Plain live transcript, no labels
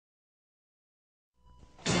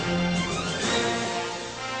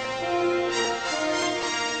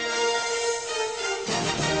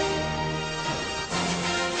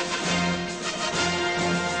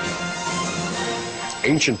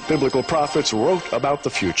ancient biblical prophets wrote about the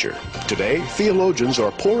future. Today, theologians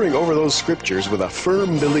are poring over those scriptures with a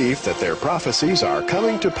firm belief that their prophecies are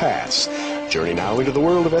coming to pass. Journey now into the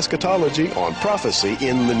world of eschatology on Prophecy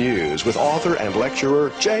in the News with author and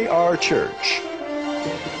lecturer J.R. Church.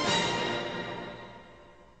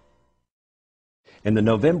 In the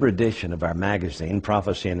November edition of our magazine,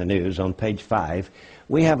 Prophecy in the News, on page 5,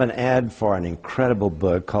 we have an ad for an incredible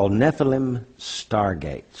book called Nephilim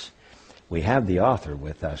Stargates. We have the author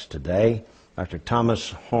with us today, Dr.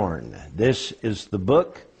 Thomas Horn. This is the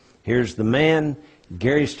book. Here's the man.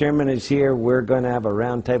 Gary Stearman is here. We're going to have a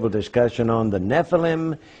roundtable discussion on the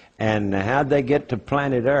Nephilim and how they get to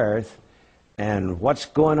planet Earth and what's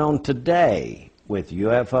going on today with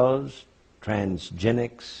UFOs,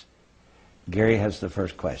 transgenics. Gary has the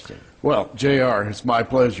first question. Well, JR, it's my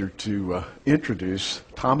pleasure to introduce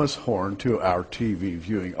Thomas Horn to our TV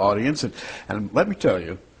viewing audience. And let me tell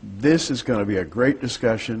you, this is going to be a great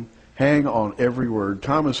discussion. Hang on every word.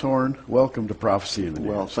 Thomas Horn, welcome to Prophecy in the News.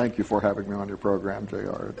 Well, thank you for having me on your program,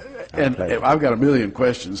 JR. And I've got a million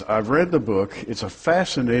questions. I've read the book. It's a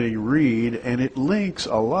fascinating read, and it links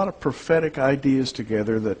a lot of prophetic ideas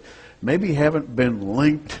together that maybe haven't been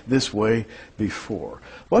linked this way before.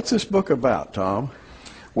 What's this book about, Tom?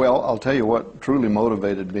 Well, I'll tell you what truly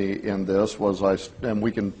motivated me in this was, and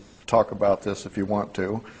we can talk about this if you want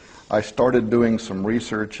to, I started doing some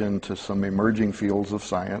research into some emerging fields of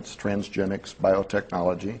science, transgenics,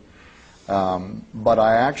 biotechnology, but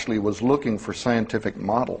I actually was looking for scientific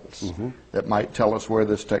models that might tell us where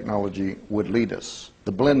this technology would lead us.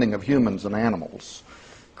 The blending of humans and animals,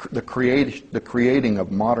 the creating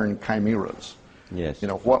of modern chimeras. Yes. You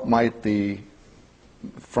know, what might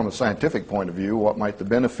from a scientific point of view, what might the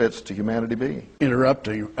benefits to humanity be?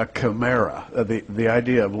 Interrupting a chimera, the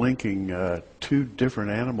idea of linking two different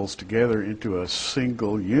animals together into a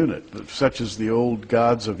single unit, such as the old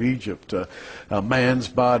gods of Egypt, a man's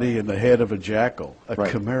body and the head of a jackal, a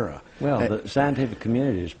chimera. Well, the scientific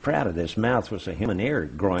community is proud of this. Mouth was a human ear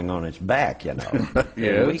growing on its back, you know.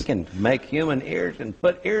 Yes. We can make human ears and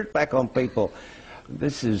put ears back on people.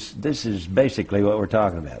 This is basically what we're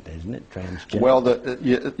talking about, isn't it? Transgenic.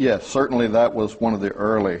 Well, yes, certainly that was one of the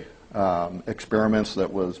early experiments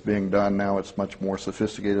that was being done. Now it's much more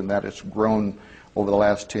sophisticated in that it's grown over the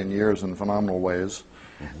last 10 years in phenomenal ways.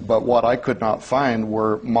 But what I could not find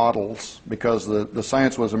were models because the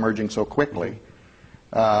science was emerging so quickly.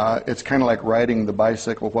 It's kind of like riding the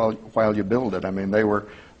bicycle while you build it. I mean, they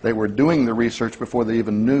were doing the research before they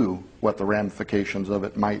even knew what the ramifications of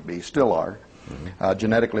it might be, still are.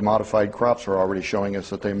 Genetically modified crops are already showing us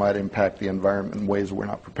that they might impact the environment in ways we're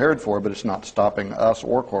not prepared for, but it's not stopping us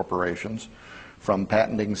or corporations from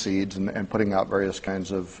patenting seeds and putting out various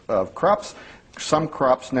kinds of crops. Some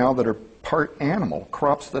crops now that are part animal,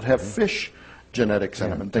 crops that have fish genetics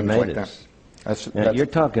in them and things like that. Now, you're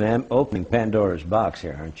talking opening Pandora's box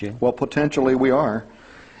here, aren't you? Well, potentially we are.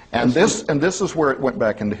 And this is where it went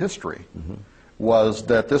back into history. Was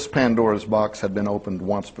that this Pandora's box had been opened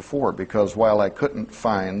once before, because while I couldn't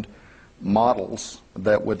find models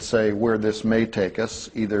that would say where this may take us,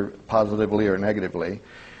 either positively or negatively,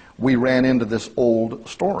 we ran into this old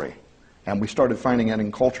story. And we started finding it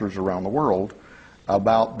in cultures around the world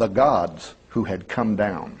about the gods who had come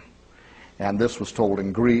down. And this was told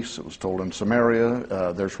in Greece, it was told in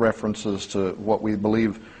Samaria. There's references to what we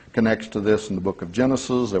believe connects to this in the book of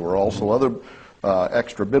Genesis. There were also other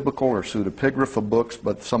extra-biblical or pseudepigrapha books,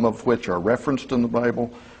 but some of which are referenced in the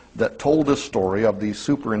Bible, that told this story of these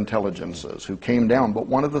superintelligences who came down. But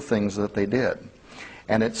one of the things that they did,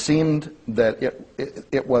 and it seemed that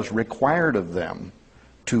it was required of them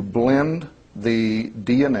to blend the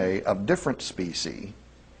DNA of different species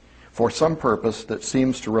for some purpose that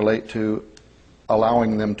seems to relate to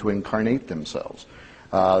allowing them to incarnate themselves.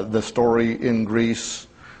 The story in Greece,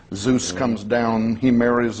 Zeus comes down, he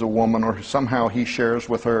marries a woman, or somehow he shares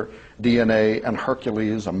with her DNA, and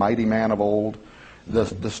Hercules, a mighty man of old.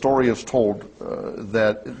 The story is told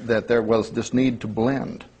that there was this need to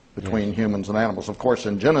blend between humans and animals. Of course,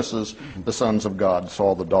 in Genesis, the sons of God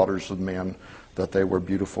saw the daughters of men, that they were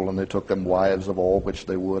beautiful, and they took them wives of all, which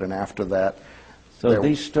they would, and after that... So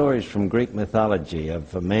these stories from Greek mythology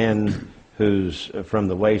of a man who's from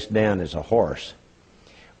the waist down is a horse,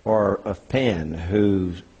 or of Pan,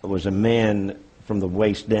 who was a man from the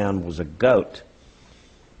waist down was a goat.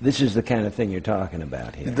 This is the kind of thing you're talking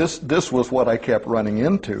about here. This was what I kept running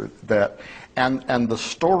into, and the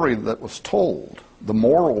story that was told, the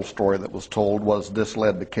moral story that was told, was this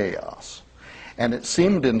led to chaos. And it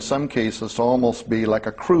seemed in some cases to almost be like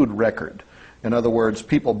a crude record. In other words,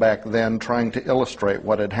 people back then trying to illustrate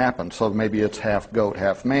what had happened. So maybe it's half goat,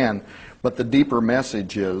 half man. But the deeper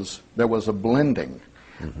message is there was a blending,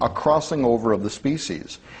 a crossing over of the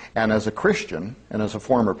species. And as a Christian and as a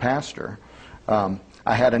former pastor, I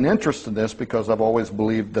had an interest in this because I've always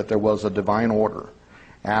believed that there was a divine order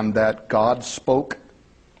and that God spoke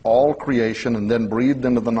all creation and then breathed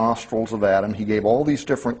into the nostrils of Adam. He gave all these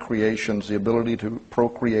different creations the ability to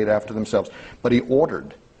procreate after themselves. But he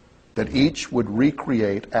ordered that each would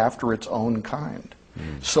recreate after its own kind.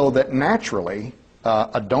 So that naturally,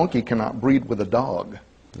 a donkey cannot breed with a dog.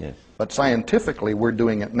 Yes. But scientifically, we're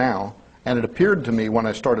doing it now. And it appeared to me when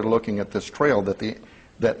I started looking at this trail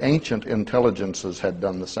that ancient intelligences had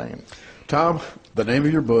done the same. Tom, the name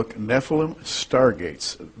of your book, Nephilim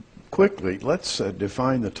Stargates. Quickly, let's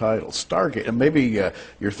define the title. Stargate, and maybe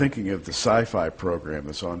you're thinking of the sci-fi program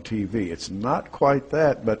that's on TV. It's not quite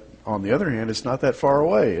that, but on the other hand, it's not that far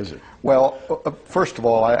away, is it? Well, first of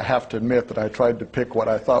all, I have to admit that I tried to pick what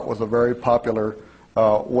I thought was a very popular,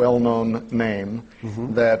 well-known name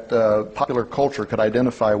that popular culture could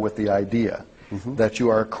identify with the idea that you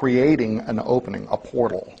are creating an opening, a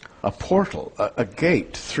portal. A portal, a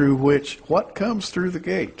gate through which, what comes through the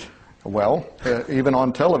gate? Well, even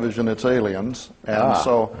on television, it's aliens, and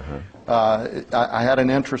so I had an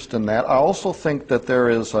interest in that. I also think that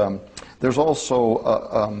there's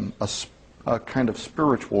also a kind of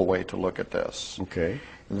spiritual way to look at this. Okay.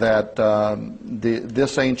 That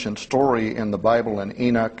this ancient story in the Bible and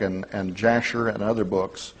Enoch and Jasher and other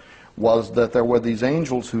books was that there were these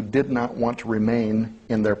angels who did not want to remain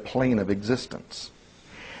in their plane of existence.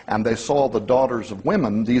 And they saw the daughters of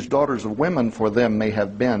women. These daughters of women for them may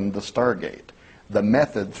have been the Stargate, the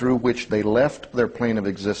method through which they left their plane of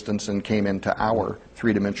existence and came into our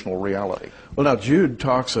three-dimensional reality. Well, now Jude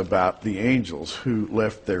talks about the angels who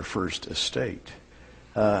left their first estate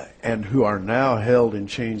and who are now held in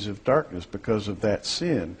chains of darkness because of that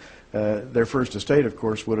sin. Their first estate, of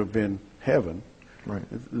course, would have been heaven. Right.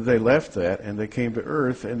 They left that and they came to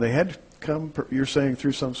earth, and they had to come, you're saying,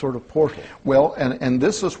 through some sort of portal. Well, and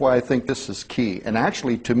this is why I think this is key. And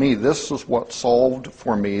actually, to me, this is what solved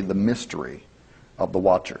for me the mystery of the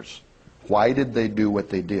Watchers. Why did they do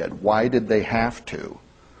what they did? Why did they have to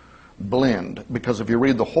blend? Because if you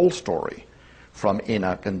read the whole story from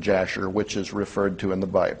Enoch and Jasher, which is referred to in the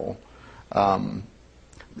Bible, the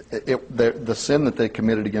sin that they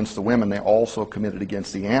committed against the women, they also committed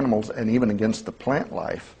against the animals and even against the plant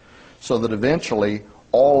life, so that eventually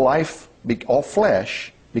all life, all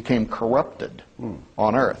flesh became corrupted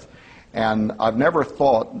on earth. And I've never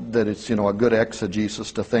thought that it's, a good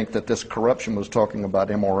exegesis to think that this corruption was talking about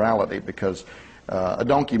immorality, because a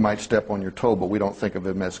donkey might step on your toe, but we don't think of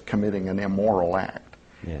him as committing an immoral act.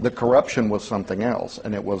 Yeah. The corruption was something else,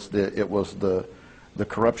 and it was the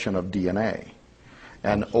corruption of DNA.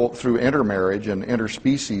 And through intermarriage and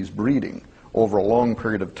interspecies breeding over a long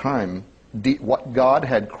period of time, what God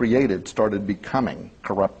had created started becoming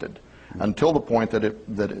corrupted, until the point that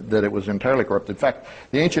it was entirely corrupted. In fact,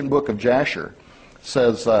 the ancient book of Jasher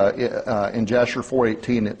says, in Jasher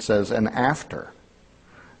 4:18, it says, and after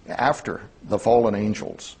the fallen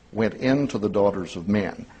angels went into the daughters of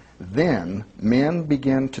men, then men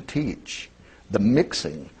began to teach the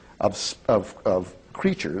mixing of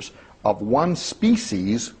creatures of one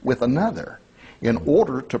species with another in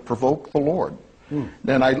order to provoke the Lord.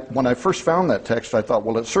 And when I first found that text, I thought,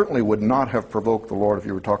 well, it certainly would not have provoked the Lord if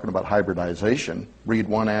you were talking about hybridization, breed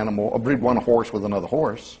one horse with another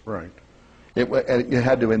horse. Right. You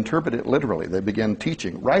had to interpret it literally. They began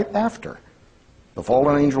teaching right after the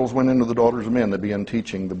fallen angels went into the daughters of men. They began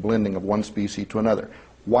teaching the blending of one species to another.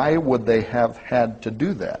 Why would they have had to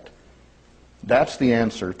do that? That's the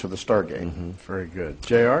answer to the Stargate. Very good.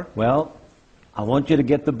 J.R.? Well, I want you to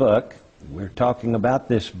get the book. We're talking about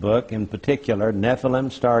this book in particular,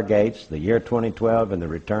 Nephilim Stargates, the year 2012 and the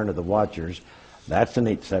Return of the Watchers. That's a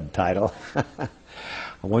neat subtitle. I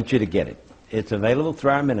want you to get it. It's available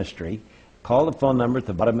through our ministry. Call the phone number at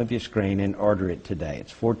the bottom of your screen and order it today.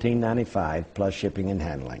 It's $14.95 plus shipping and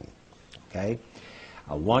handling. Okay?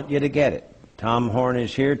 I want you to get it. Tom Horn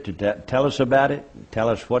is here to tell us about it, tell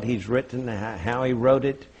us what he's written, how he wrote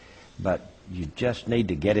it, but you just need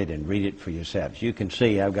to get it and read it for yourselves. You can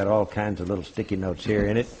see I've got all kinds of little sticky notes here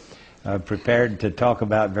in it. I've prepared to talk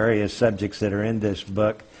about various subjects that are in this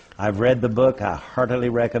book. I've read the book. I heartily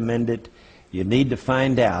recommend it. You need to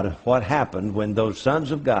find out what happened when those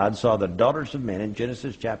sons of God saw the daughters of men in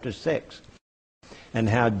Genesis chapter 6. And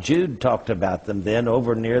how Jude talked about them then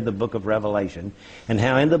over near the book of Revelation, and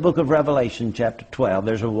how in the book of Revelation chapter 12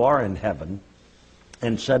 there's a war in heaven,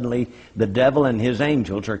 and suddenly the devil and his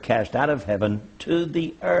angels are cast out of heaven to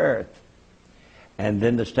the earth. And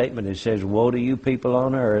then the statement, it says, woe to you people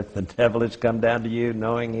on earth, the devil has come down to you,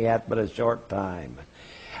 knowing he hath but a short time.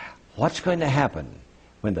 What's going to happen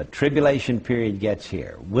when the tribulation period gets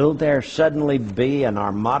here? Will there suddenly be an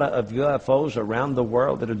armada of UFOs around the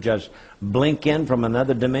world that'll just blink in from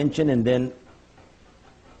another dimension and then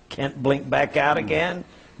can't blink back out again?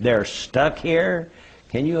 They're stuck here?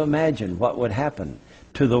 Can you imagine what would happen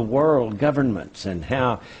to the world governments and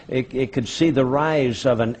how it could see the rise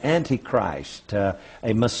of an antichrist, a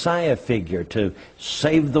Messiah figure to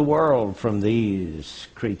save the world from these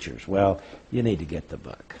creatures? Well, you need to get the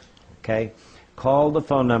book, okay? Call the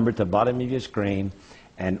phone number at the bottom of your screen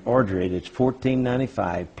and order it. It's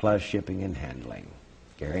 $14.95 plus shipping and handling.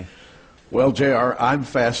 Gary? Well, JR, I'm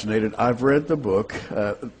fascinated. I've read the book,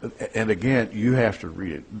 and again, you have to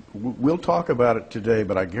read it. We'll talk about it today,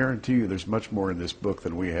 but I guarantee you there's much more in this book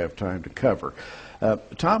than we have time to cover.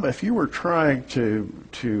 Tom, if you were trying to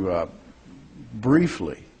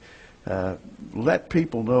briefly let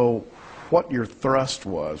people know what your thrust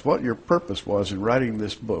was, what your purpose was in writing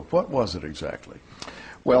this book, what was it exactly?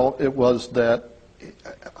 Well, it was that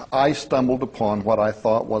I stumbled upon what I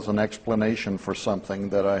thought was an explanation for something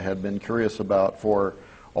that I had been curious about for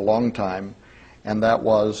a long time, and that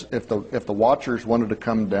was if the Watchers wanted to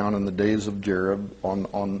come down in the days of Jared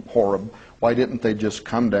on Horeb, why didn't they just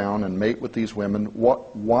come down and mate with these women?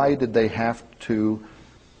 Why did they have to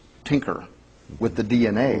tinker with the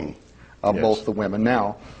DNA of Yes. both the women?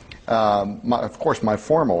 Now, of course, my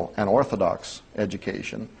formal and orthodox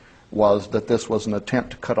education was that this was an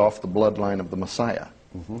attempt to cut off the bloodline of the Messiah,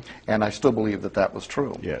 and I still believe that that was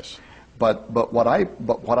true. Yes. But what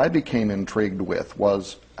I became intrigued with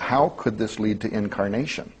was how could this lead to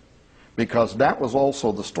incarnation? Because that was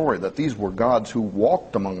also the story, that these were gods who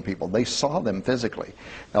walked among people. They saw them physically.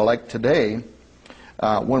 Now, like today,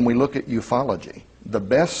 when we look at ufology, the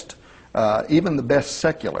best, even the best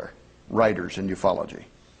secular writers in ufology,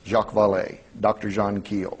 Jacques Vallée, Dr. Jean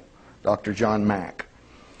Keel, Dr. John Mack,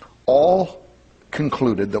 all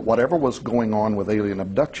concluded that whatever was going on with alien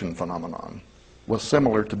abduction phenomenon was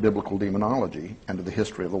similar to biblical demonology and to the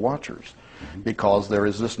history of the Watchers, because there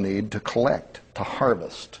is this need to collect, to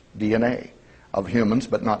harvest DNA of humans,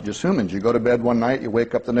 but not just humans. You go to bed one night, you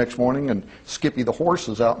wake up the next morning, and Skippy the horse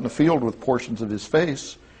is out in the field with portions of his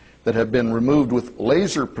face that have been removed with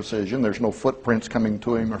laser precision. There's no footprints coming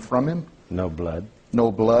to him or from him. No blood.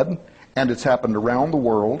 No blood. And it's happened around the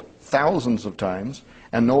world thousands of times,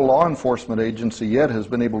 and no law enforcement agency yet has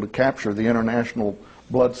been able to capture the international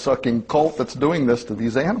blood-sucking cult that's doing this to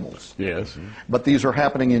these animals. Yes. But these are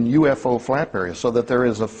happening in UFO flap areas, so that there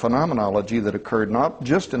is a phenomenology that occurred not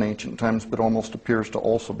just in ancient times, but almost appears to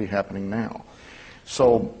also be happening now.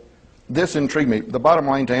 So this intrigued me. The bottom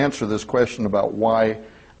line, to answer this question about why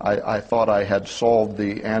I thought I had solved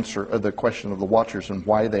the answer, the question of the Watchers and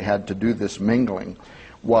why they had to do this mingling,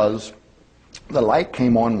 was the light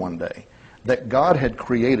came on one day that God had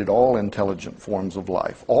created all intelligent forms of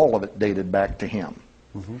life. All of it dated back to Him.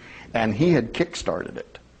 And He had kick-started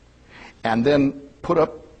it. And then put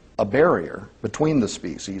up a barrier between the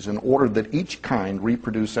species in order that each kind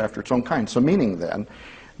reproduce after its own kind. So meaning then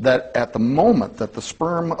that at the moment that the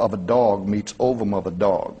sperm of a dog meets ovum of a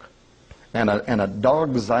dog, and a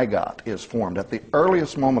dog zygote is formed, at the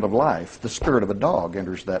earliest moment of life, the spirit of a dog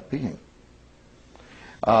enters that being.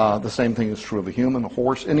 The same thing is true of a human, a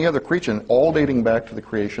horse, any other creature, all dating back to the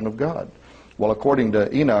creation of God. Well, according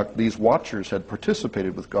to Enoch, these Watchers had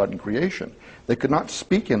participated with God in creation. They could not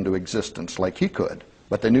speak into existence like he could,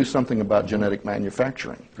 but they knew something about genetic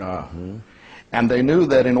manufacturing. And they knew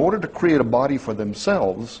that in order to create a body for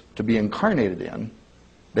themselves to be incarnated in,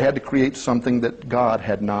 they had to create something that God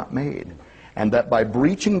had not made. And that by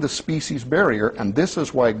breaching the species barrier, and this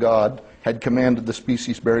is why God had commanded the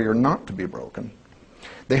species barrier not to be broken,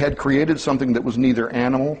 they had created something that was neither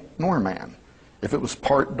animal nor man. If it was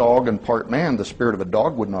part dog and part man, the spirit of a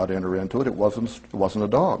dog would not enter into it. It wasn't a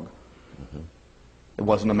dog. It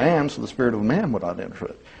wasn't a man, so the spirit of a man would not enter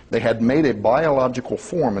it. They had made a biological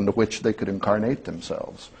form into which they could incarnate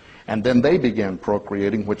themselves. And then they began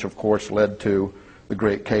procreating, which of course led to the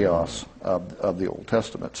great chaos of the Old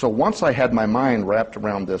Testament. So once I had my mind wrapped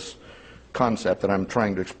around this concept, and I'm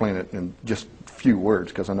trying to explain it in just a few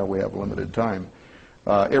words because I know we have limited time,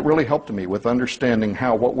 it really helped me with understanding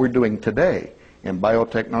how what we're doing today in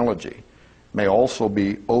biotechnology may also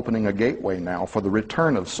be opening a gateway now for the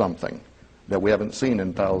return of something that we haven't seen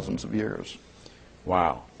in thousands of years.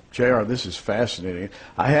 Wow. JR, this is fascinating.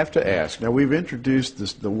 I have to ask, now we've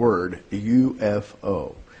introduced the word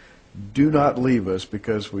UFO. Do not leave us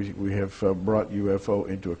because we have brought UFO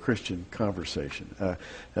into a Christian conversation.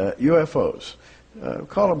 UFOs.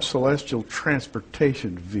 call them celestial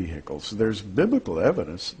transportation vehicles. There's biblical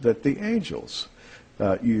evidence that the angels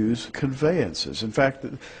use conveyances. In fact,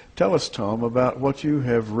 tell us, Tom, about what you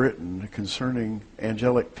have written concerning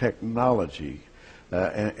angelic technology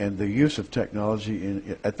and the use of technology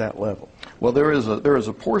at that level. Well, there is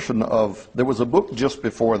a portion of, there was a book just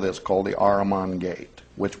before this called The Ahriman Gate,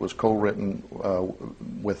 which was co-written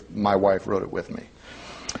with, my wife wrote it with me.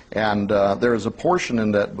 And there is a portion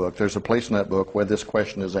in that book, there's a place in that book where this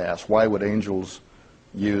question is asked: why would angels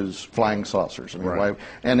use flying saucers? I mean, right.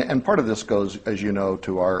 And part of this goes, as you know,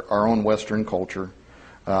 to our own Western culture.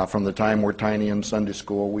 From the time we're tiny in Sunday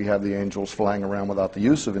school, we have the angels flying around without the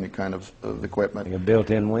use of any kind of equipment. They have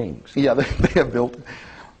built-in wings. Yeah, they have built.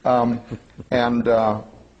 But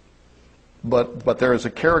there is a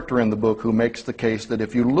character in the book who makes the case that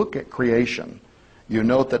if you look at creation, you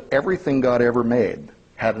note that everything God ever made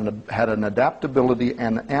had an adaptability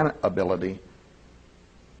and an ability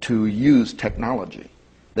to use technology,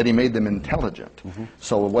 that he made them intelligent. Mm-hmm.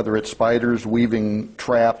 So whether it's spiders weaving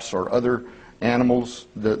traps or other animals,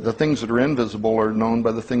 the things that are invisible are known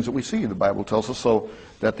by the things that we see, the Bible tells us, so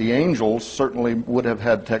that the angels certainly would have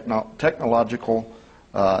had technological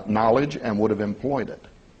knowledge and would have employed it.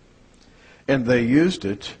 And they used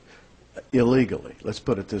it illegally, let's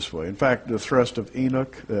put it this way. In fact, the thrust of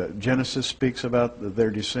Enoch, Genesis speaks about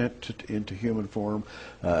their descent into human form.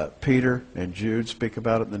 Peter and Jude speak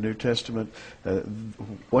about it in the New Testament.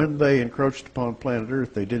 When they encroached upon planet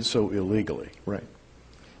Earth, they did so illegally. Right.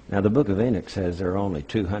 Now, the book of Enoch says there are only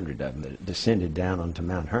 200 of them that descended down onto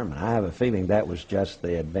Mount Hermon. I have a feeling that was just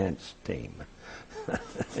the advanced team,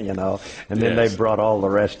 you know, and then Yes. they brought all the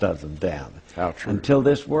rest of them down. How true. Until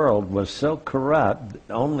this world was so corrupt,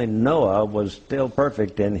 only Noah was still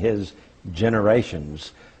perfect in his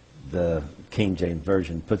generations, the King James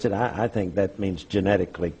Version puts it. I think that means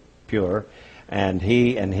genetically pure, and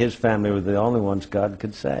he and his family were the only ones God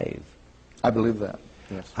could save. I believe that,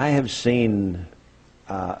 yes. I have seen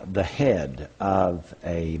the head of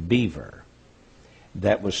a beaver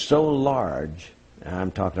that was so large,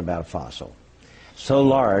 I'm talking about a fossil, so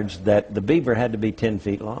large that the beaver had to be 10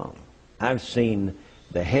 feet long. I've seen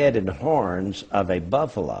the head and horns of a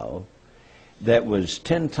buffalo that was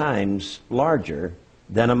 10 times larger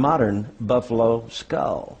than a modern buffalo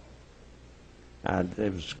skull. It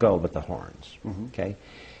was a skull with the horns. Mm-hmm. Okay.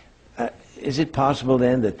 Is it possible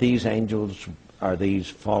then that these angels, are these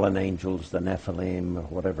fallen angels, the Nephilim or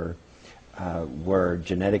whatever, were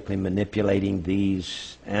genetically manipulating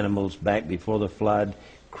these animals back before the flood,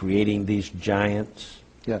 creating these giants?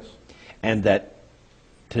 Yes. And that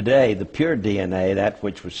today the pure DNA, that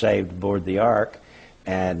which was saved aboard the ark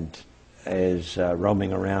and is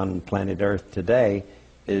roaming around planet Earth today,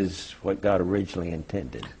 is what God originally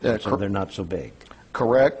intended. So they're not so big.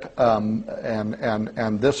 Correct.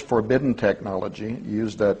 And this forbidden technology,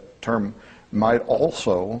 use that term, might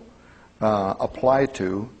also apply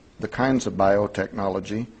to the kinds of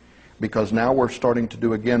biotechnology, because now we're starting to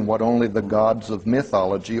do again what only the gods of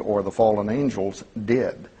mythology or the fallen angels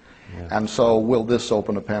did. Yeah. And so will this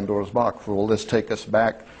open a Pandora's box? Will this take us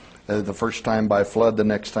back the first time by flood, the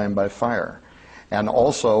next time by fire? And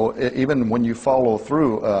also, even when you follow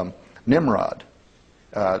through Nimrod,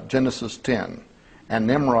 Genesis 10, and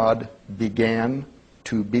Nimrod began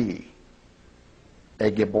to be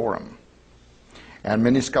a Gibborim. And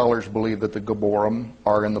many scholars believe that the Gibborim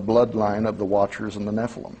are in the bloodline of the Watchers and the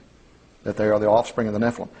Nephilim, that they are the offspring of the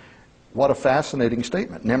Nephilim. What a fascinating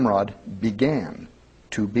statement. Nimrod began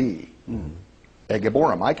to be a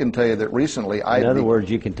Gibborim. I can tell you that recently In other words,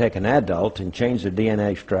 you can take an adult and change the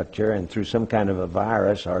DNA structure, and through some kind of a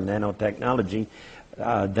virus or nanotechnology,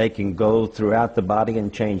 they can go throughout the body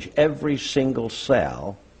and change every single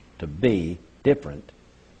cell to be different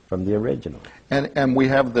from the original. And we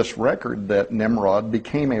have this record that Nimrod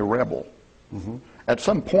became a rebel. Mm-hmm. At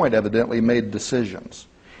some point, evidently, made decisions.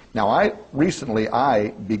 Now, recently I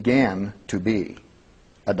began to be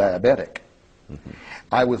a diabetic. Mm-hmm.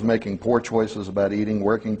 I was making poor choices about eating,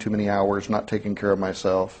 working too many hours, not taking care of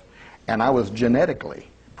myself, and I was genetically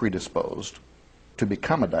predisposed to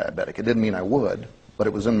become a diabetic. It didn't mean I would, but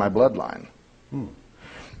it was in my bloodline.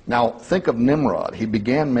 Now, think of Nimrod. He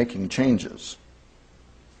began making changes,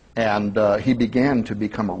 and he began to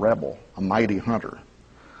become a rebel, a mighty hunter.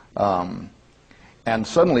 And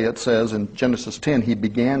suddenly it says in Genesis 10, he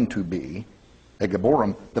began to be a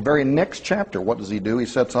Gibborim. The very next chapter, what does he do? He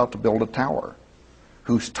sets out to build a tower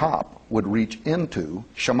whose top would reach into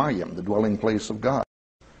Shemayim, the dwelling place of God.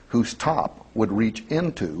 Whose top would reach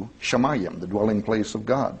into Shemayim, the dwelling place of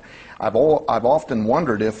God. I've often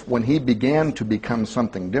wondered if when he began to become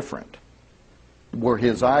something different, were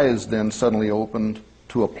his eyes then suddenly opened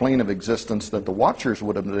to a plane of existence that the watchers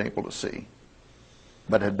would have been able to see,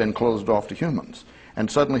 but had been closed off to humans. And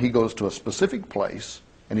suddenly he goes to a specific place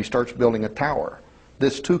and he starts building a tower.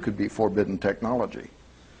 This too could be forbidden technology,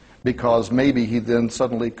 because maybe he then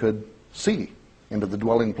suddenly could see into the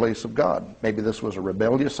dwelling place of God. Maybe this was a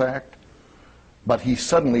rebellious act, but he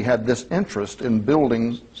suddenly had this interest in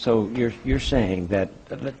building. So you're saying that,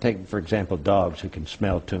 let's take, for example, dogs who can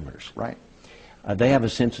smell tumors. Right. They have a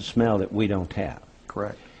sense of smell that we don't have.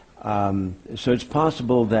 Correct. So it's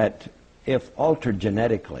possible that if altered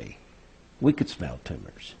genetically, we could smell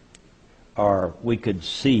tumors, or we could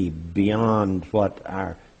see beyond what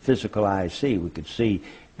our physical eyes see. We could see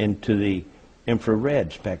into the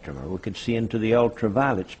infrared spectrum, or we could see into the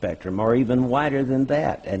ultraviolet spectrum, or even wider than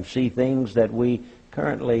that, and see things that we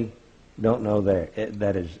currently don't know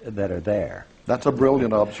that are there. That's a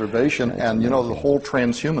brilliant observation. And you know, the whole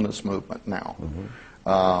transhumanist movement now,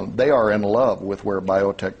 they are in love with where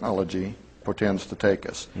biotechnology portends to take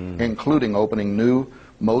us, including opening new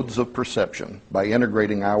modes of perception by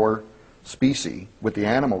integrating our species with the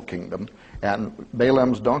animal kingdom. And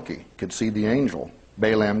Balaam's donkey could see the angel.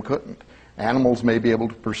 Balaam couldn't. Animals may be able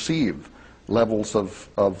to perceive levels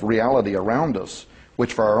of reality around us,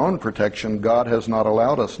 which for our own protection, God has not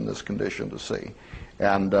allowed us in this condition to see.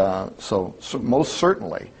 And so most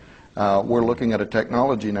certainly, we're looking at a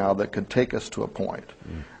technology now that could take us to a point.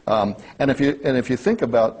 And if you think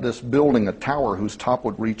about this building a tower whose top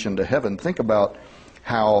would reach into heaven, think about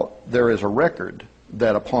how there is a record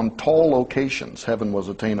that upon tall locations, heaven was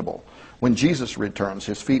attainable. When Jesus returns,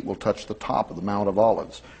 his feet will touch the top of the Mount of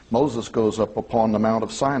Olives. Moses goes up upon the Mount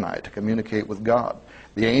of Sinai to communicate with God.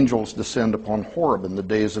 The angels descend upon Horeb in the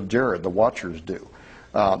days of Jared. The watchers do.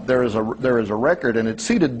 There is a record, and it's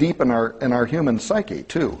seated deep in our human psyche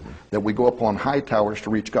too, that we go up on high towers to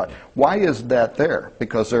reach God. Why is that there?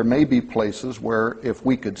 Because there may be places where, if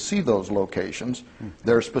we could see those locations,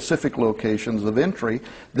 there are specific locations of entry.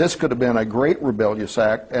 This could have been a great rebellious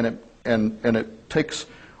act, and it takes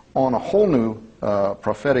on a whole new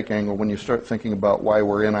prophetic angle when you start thinking about why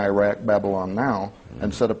we're in Iraq, Babylon now,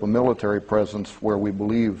 and set up a military presence where we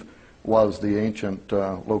believe was the ancient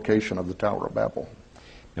location of the Tower of Babel.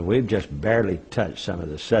 And we've just barely touched some of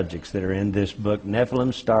the subjects that are in this book,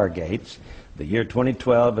 Nephilim Stargates, the year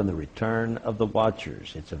 2012, and the Return of the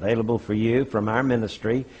Watchers. It's available for you from our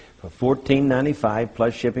ministry for $14.95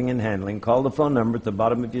 plus shipping and handling. Call the phone number at the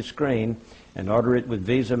bottom of your screen and order it with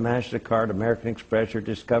Visa, MasterCard, American Express, or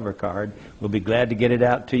Discover card. We'll be glad to get it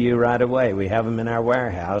out to you right away. We have them in our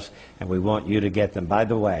warehouse, and we want you to get them. By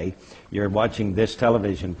the way, you're watching this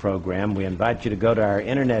television program. We invite you to go to our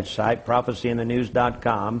internet site,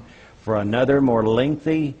 prophecyinthenews.com, for another more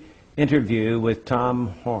lengthy interview with Tom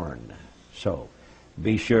Horn. So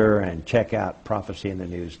be sure and check out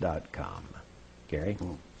prophecyinthenews.com. Gary?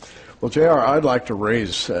 Well, JR, I'd like to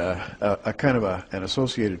raise a kind of an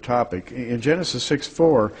associated topic. In Genesis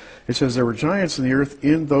 6:4, it says there were giants in the earth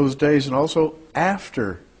in those days and also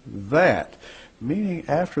after that, meaning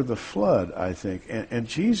after the flood, I think. And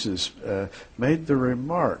Jesus made the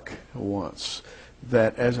remark once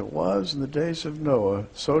that as it was in the days of Noah,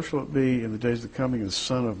 so shall it be in the days of the coming of the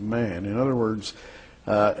Son of Man. In other words,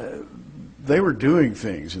 they were doing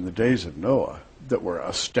things in the days of Noah that were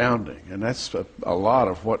astounding, and that's a lot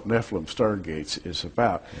of what Nephilim Stargates is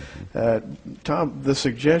about. Tom, the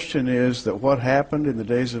suggestion is that what happened in the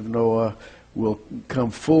days of Noah will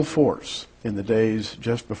come full force in the days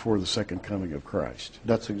just before the second coming of Christ.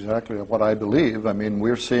 That's exactly what I believe. I mean,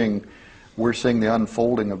 we're seeing the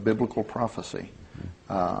unfolding of biblical prophecy,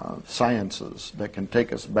 sciences that can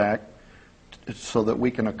take us back so that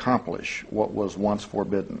we can accomplish what was once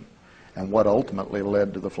forbidden and what ultimately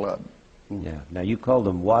led to the flood. Yeah. Now, you call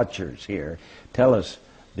them watchers here. Tell us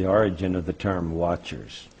the origin of the term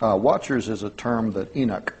watchers. Watchers is a term that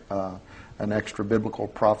Enoch, an extra-biblical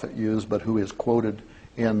prophet, used, but who is quoted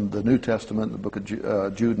in the New Testament. The book of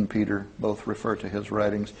Jude and Peter both refer to his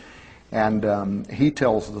writings. And he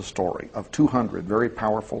tells the story of 200 very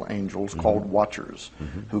powerful angels called watchers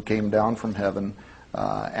who came down from heaven,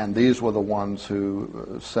 and these were the ones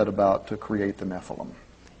who set about to create the Nephilim.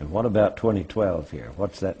 And what about 2012 here?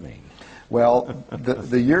 What's that mean? Well,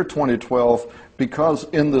 the year 2012, because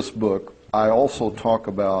in this book I also talk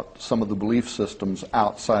about some of the belief systems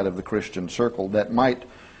outside of the Christian circle that might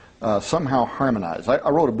somehow harmonize. I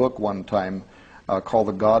wrote a book one time called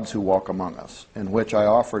The Gods Who Walk Among Us, in which I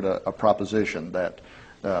offered a proposition that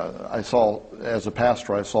I saw, as a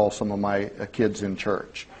pastor, I saw some of my kids in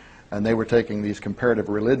church, and they were taking these comparative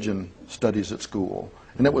religion studies at school,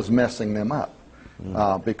 and it was messing them up.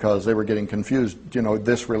 because they were getting confused. You know,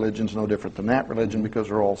 this religion's no different than that religion because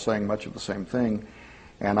they're all saying much of the same thing.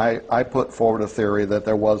 And I put forward a theory that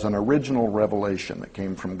there was an original revelation that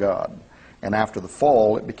came from God. And after the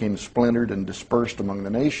fall, it became splintered and dispersed among the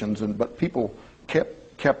nations, but people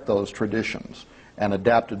kept those traditions and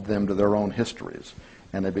adapted them to their own histories.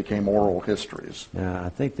 And they became oral histories. Now, I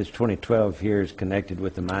think this 2012 here is connected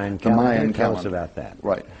with the Mayan calendar. The Mayan Tell calendar. us about that.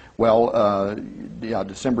 Right. Well, yeah,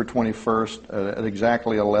 December 21st, at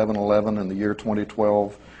exactly 11/11 in the year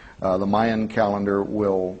 2012, the Mayan calendar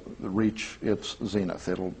will reach its zenith.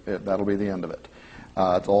 That'll be the end of it.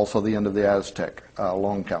 It's also the end of the Aztec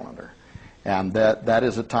long calendar. And that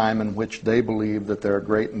is a time in which they believe that their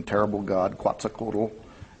great and terrible god, Quetzalcoatl,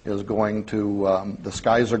 is going to, the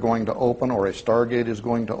skies are going to open, or a stargate is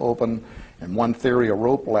going to open. In one theory, a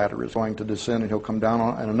rope ladder is going to descend and he'll come down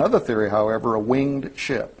on. In another theory, however, a winged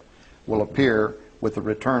ship will appear with the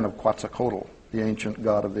return of Quetzalcoatl, the ancient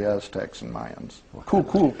god of the Aztecs and Mayans.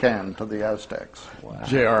 Kukulkan to the Aztecs. Wow.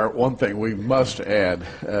 JR, one thing we must add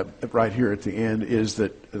right here at the end is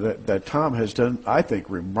that Tom has done, I think,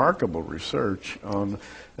 remarkable research on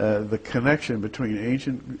the connection between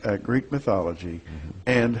ancient Greek mythology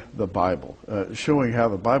and the Bible, showing how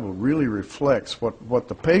the Bible really reflects what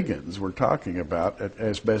the pagans were talking about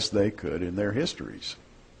as best they could in their histories.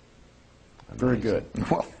 Very good.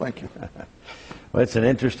 Well, thank you. Well, it's an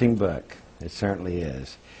interesting book. It certainly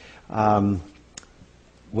is.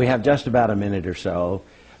 We have just about a minute or so.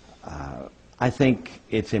 I think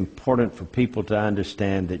it's important for people to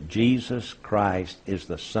understand that Jesus Christ is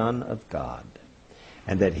the Son of God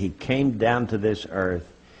and that He came down to this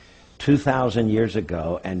earth 2,000 years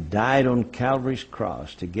ago and died on Calvary's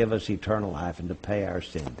cross to give us eternal life and to pay our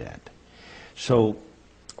sin debt. So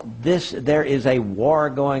there is a war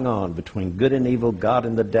going on between good and evil, God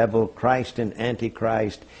and the devil, Christ and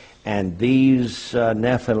Antichrist, and these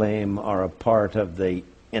Nephilim are a part of the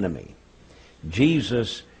enemy.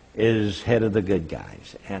 Jesus is head of the good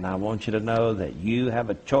guys, and I want you to know that you have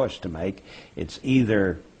a choice to make. It's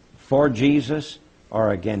either for Jesus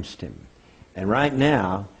or against Him. And right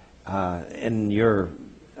now, in your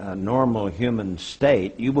normal human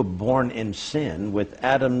state, you were born in sin with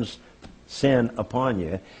Adam's sin upon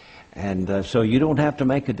you, and so you don't have to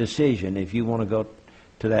make a decision if you want to go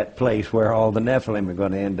to that place where all the Nephilim are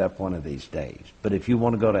going to end up one of these days. But if you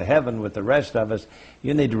want to go to heaven with the rest of us,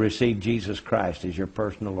 you need to receive Jesus Christ as your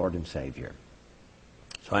personal Lord and Savior.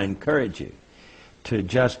 So I encourage you to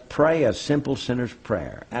just pray a simple sinner's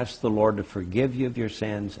prayer. Ask the Lord to forgive you of your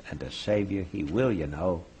sins and to save you. He will, you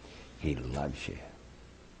know. He loves you.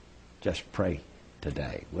 Just pray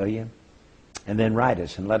today, will you? And then write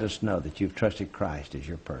us and let us know that you've trusted Christ as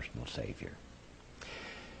your personal Savior.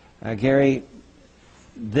 Gary,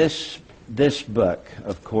 this book,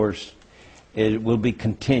 of course, it will be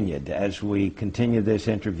continued as we continue this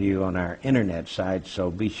interview on our internet site,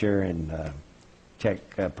 so be sure and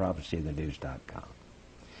check prophecyinthenews.com.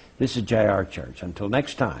 This is J.R. Church. Until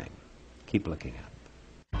next time, keep looking up.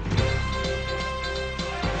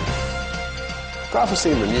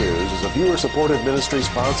 Prophecy in the News is a viewer-supported ministry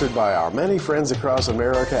sponsored by our many friends across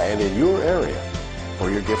America and in your area. For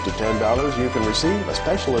your gift of $10, you can receive a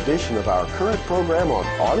special edition of our current program on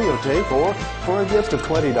audio tape, or for a gift of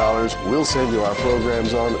 $20, we'll send you our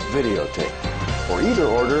programs on videotape. For either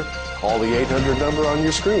order, call the 800 number on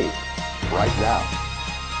your screen right now.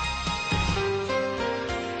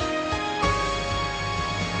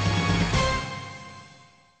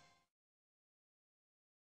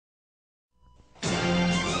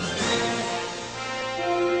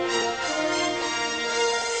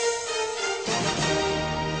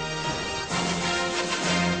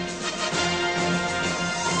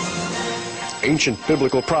 Ancient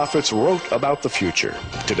biblical prophets wrote about the future.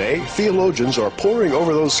 Today, theologians are poring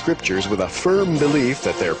over those scriptures with a firm belief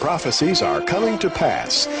that their prophecies are coming to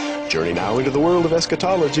pass. Journey now into the world of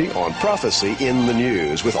eschatology on Prophecy in the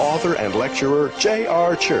News with author and lecturer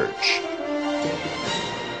J.R. Church.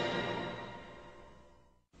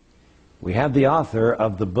 We have the author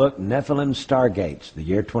of the book Nephilim Stargates, the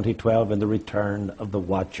year 2012 and the Return of the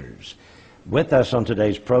Watchers. With us on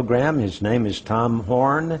today's program, his name is Tom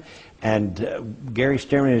Horn, and Gary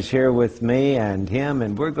Stearman is here with me and him,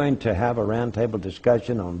 and we're going to have a roundtable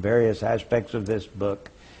discussion on various aspects of this book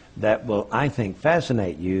that will, I think,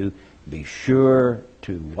 fascinate you. Be sure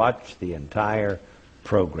to watch the entire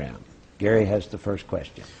program. Gary has the first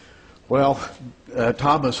question. Well,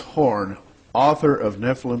 Thomas Horn, author of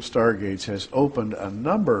Nephilim Stargates, has opened a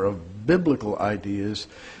number of biblical ideas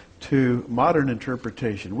to modern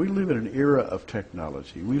interpretation. We live in an era of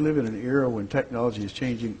technology. We live in an era when technology is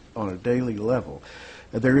changing on a daily level.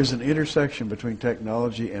 there is an intersection between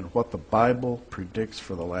technology and what the Bible predicts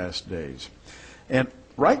for the last days. And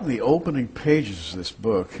right in the opening pages of this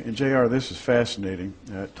book, and JR, this is fascinating,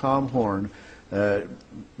 Tom Horn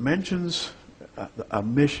mentions a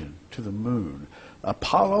mission to the moon,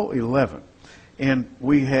 Apollo 11. And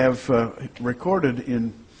we have recorded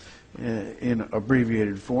in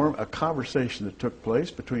abbreviated form a conversation that took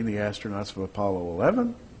place between the astronauts of Apollo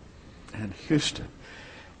 11 and Houston.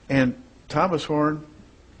 And Thomas Horn,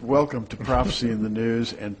 welcome to Prophecy in the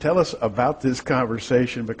News, and tell us about this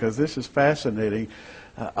conversation, because this is fascinating.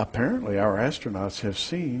 Apparently our astronauts have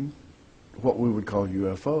seen what we would call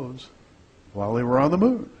UFOs while they were on the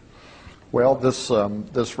moon. Well, this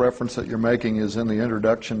reference that you're making is in the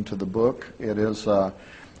introduction to the book. It is a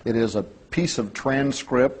piece of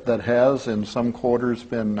transcript that has, in some quarters,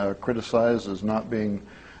 been criticized as not being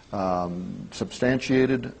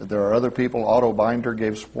substantiated. There are other people. Otto Binder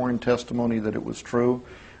gave sworn testimony that it was true.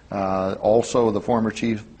 Also, the former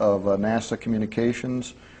chief of NASA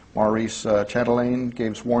Communications, Maurice Chatelain,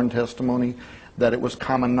 gave sworn testimony that it was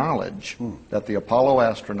common knowledge that the Apollo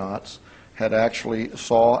astronauts had actually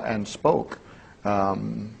saw and spoke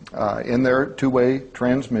in their two-way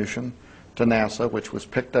transmission to NASA, which was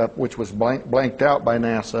picked up, which was blanked out by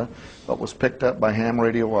NASA, but was picked up by ham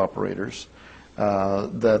radio operators,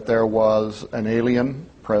 that there was an alien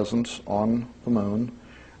presence on the moon,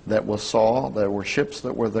 that was saw, there were ships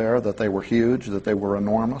that were there, that they were huge, that they were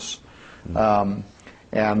enormous. I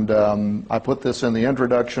put this in the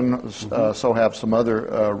introduction, so have some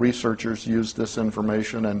other researchers used this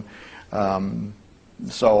information. And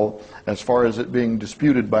so as far as it being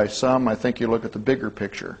disputed by some, I think you look at the bigger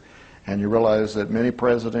picture and you realize that many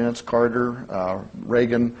presidents, Carter,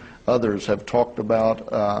 Reagan, others have talked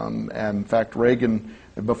about, and in fact Reagan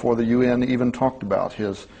before the UN even talked about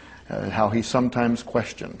his, how he sometimes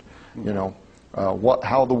questioned, you know,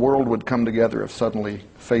 how the world would come together if suddenly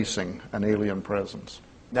facing an alien presence.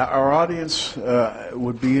 Now, our audience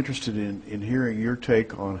would be interested in hearing your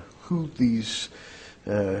take on who these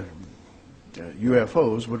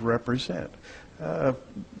UFOs would represent.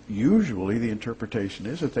 Usually the interpretation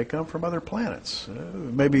is that they come from other planets,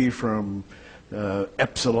 maybe from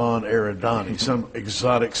Epsilon Eridani, some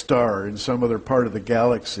exotic star in some other part of the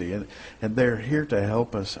galaxy, and they're here to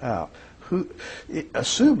help us out.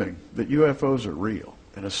 Assuming that UFOs are real,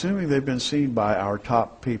 and assuming they've been seen by our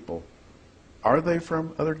top people, are they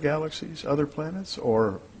from other galaxies, other planets,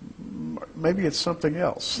 or maybe it's something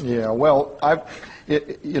else? Yeah, well,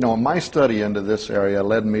 you know, my study into this area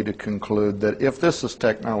led me to conclude that if this is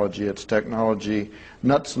technology, it's technology,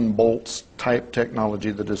 nuts and bolts type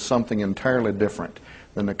technology that is something entirely different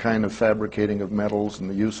than the kind of fabricating of metals and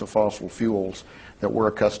the use of fossil fuels that we're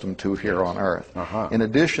accustomed to here on Earth. In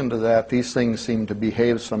addition to that, these things seem to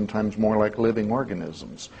behave sometimes more like living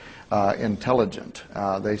organisms, intelligent.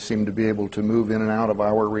 They seem to be able to move in and out of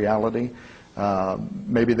our reality.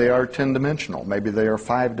 Maybe they are 10-dimensional. Maybe they are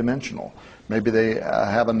 5-dimensional. Maybe they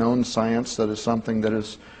have a known science that is something that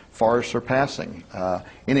is far surpassing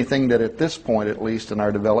anything that at this point, at least in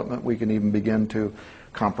our development, we can even begin to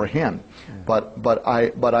comprehend. But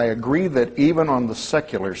I agree that even on the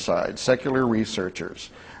secular side, secular researchers,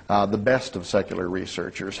 the best of secular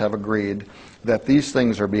researchers have agreed that these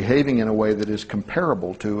things are behaving in a way that is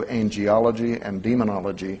comparable to angelology and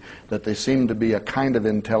demonology, that they seem to be a kind of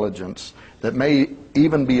intelligence that may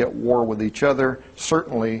even be at war with each other,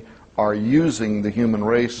 certainly are using the human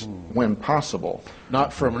race when possible.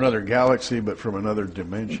 Not from another galaxy, but from another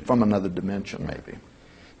dimension. From another dimension, maybe.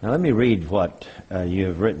 Now let me read what you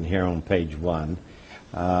have written here on page 1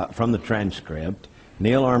 from the transcript.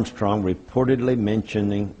 Neil Armstrong reportedly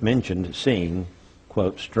mentioned seeing,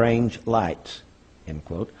 quote, strange lights, end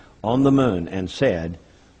quote, on the moon, and said,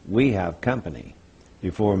 "We have company,"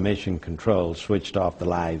 before Mission Control switched off the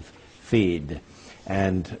live feed.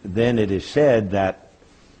 And then it is said that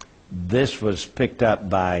this was picked up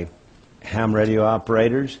by ham radio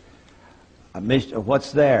operators.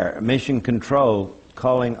 What's there? Mission Control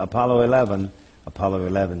calling Apollo 11. Apollo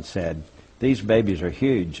 11 said, "These babies are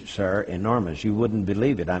huge, sir, enormous. You wouldn't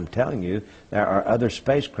believe it. I'm telling you, there are other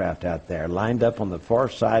spacecraft out there lined up on the far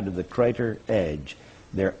side of the crater edge.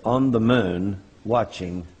 They're on the moon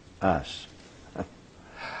watching us."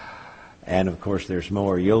 And of course there's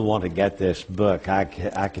more. You'll want to get this book. I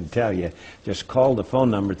can tell you. Just call the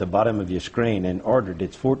phone number at the bottom of your screen and order it.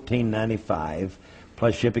 It's $14.95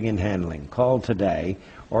 plus shipping and handling. Call today.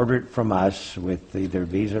 Order it from us with either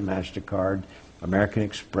Visa, MasterCard, American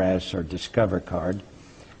Express, or Discover card,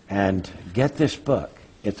 and get this book.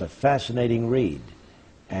 It's a fascinating read,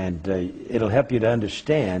 and it'll help you to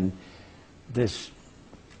understand this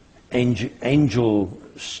angel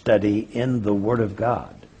study in the Word of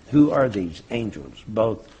God. Who are these angels,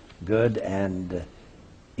 both good and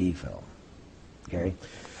evil? Gary?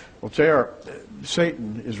 Well, J.R.,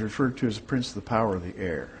 Satan is referred to as the prince of the power of the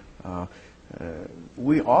air.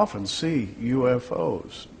 We often see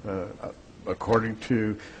UFOs, according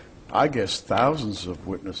to, I guess, thousands of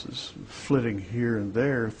witnesses flitting here and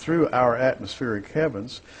there through our atmospheric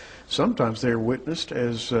heavens. Sometimes they're witnessed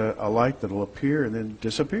as a light that will appear and then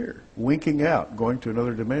disappear, winking out, going to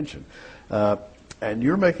another dimension. And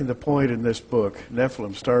you're making the point in this book,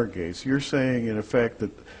 Nephilim Stargates, you're saying, in effect,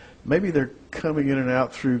 that maybe they're coming in and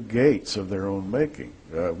out through gates of their own making,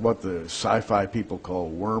 what the sci-fi people call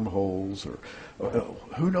wormholes, or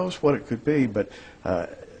who knows what it could be, but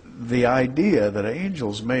the idea that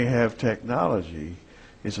angels may have technology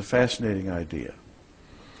is a fascinating idea.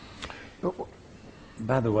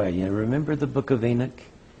 By the way, you remember the Book of Enoch?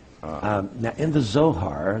 Now, in the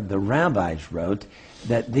Zohar, the rabbis wrote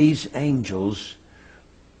that these angels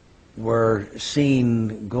were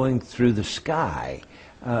seen going through the sky,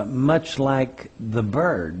 much like the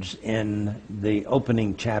birds in the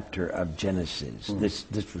opening chapter of Genesis.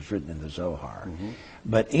 This was written in the Zohar.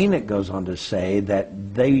 But Enoch goes on to say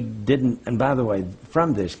that they didn't, and by the way,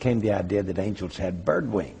 from this came the idea that angels had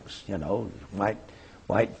bird wings, you know,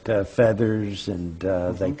 white feathers, and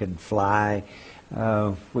they could fly,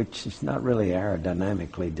 which is not really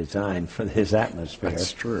aerodynamically designed for this atmosphere.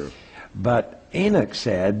 That's true. But Enoch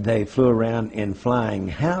said they flew around in flying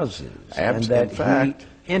houses, and that he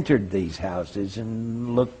entered these houses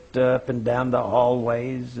and looked up and down the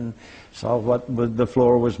hallways and saw what the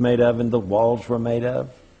floor was made of and the walls were made of.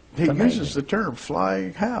 He uses the term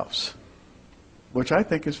flying house, which I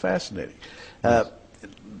think is fascinating.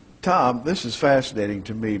 Tom, this is fascinating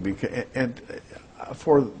to me, because, and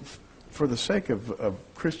for the sake of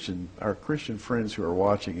our Christian friends who are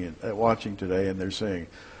watching today, and they're saying,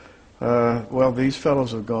 well, these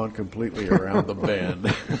fellows have gone completely around the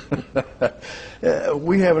bend.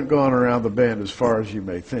 We haven't gone around the bend as far as you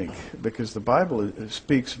may think, because the Bible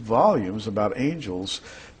speaks volumes about angels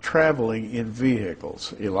traveling in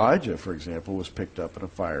vehicles. Elijah, for example, was picked up in a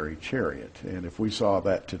fiery chariot, and if we saw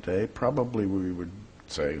that today, probably we would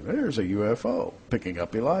say, there's a UFO picking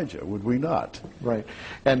up Elijah, would we not? Right.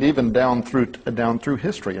 And even down through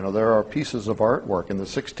history, you know, there are pieces of artwork in the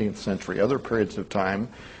 16th century, other periods of time,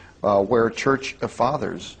 where church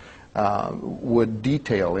fathers would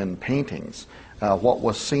detail in paintings what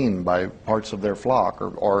was seen by parts of their flock,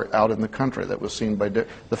 or out in the country that was seen by the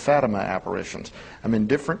Fatima apparitions. I mean,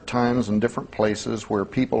 different times and different places where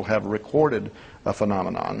people have recorded a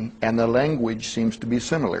phenomenon, and the language seems to be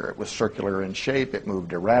similar. It was circular in shape, it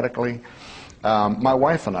moved erratically. My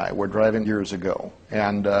wife and I were driving years ago,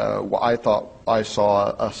 and I thought I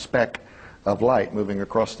saw a speck of light moving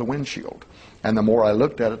across the windshield. And the more I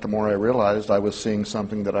looked at it, the more I realized I was seeing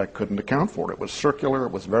something that I couldn't account for. It was circular,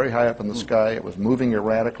 it was very high up in the sky, it was moving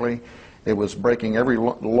erratically, it was breaking every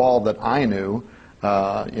law that I knew,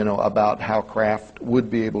 you know, about how craft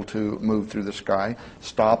would be able to move through the sky.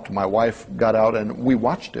 Stopped, my wife got out, and we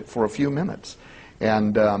watched it for a few minutes.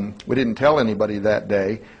 And we didn't tell anybody that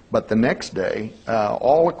day, but the next day,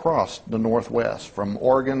 all across the Northwest, from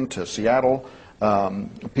Oregon to Seattle,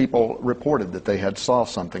 people reported that they had saw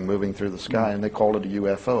something moving through the sky, and they called it a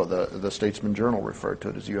UFO. The Statesman Journal referred to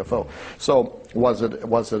it as UFO. So was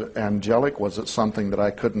it angelic? Was it something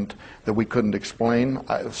that we couldn't explain?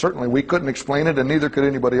 Certainly we couldn't explain it, and neither could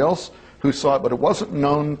anybody else who saw it, but it wasn't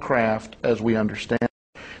known craft as we understand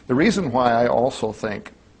it. The reason why I also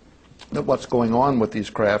think that what's going on with these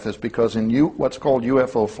craft is because in what's called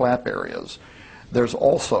UFO flap areas, there's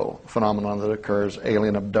also a phenomenon that occurs,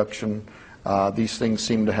 alien abduction. These things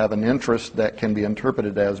seem to have an interest that can be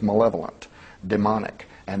interpreted as malevolent, demonic,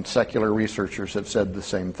 and secular researchers have said the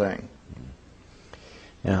same thing.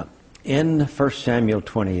 Now, in 1 Samuel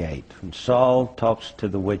 28, when Saul talks to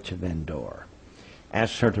the witch of Endor,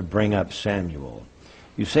 asks her to bring up Samuel,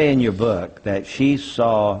 you say in your book that she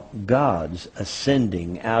saw gods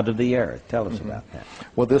ascending out of the earth. Tell us about that.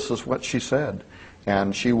 Well, this is what she said.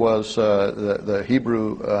 And she was, the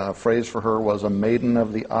Hebrew phrase for her was a maiden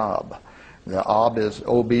of the Ob. The Ob is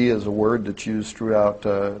a word that's used throughout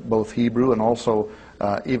both Hebrew and also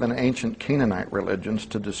even ancient Canaanite religions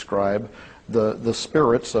to describe the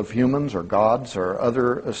spirits of humans or gods or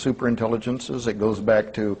other superintelligences. It goes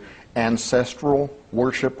back to ancestral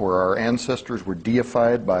worship, where our ancestors were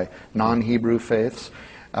deified by non-Hebrew faiths,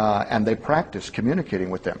 and they practiced communicating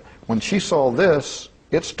with them. When she saw this,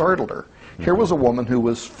 it startled her. Here was a woman who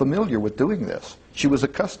was familiar with doing this. She was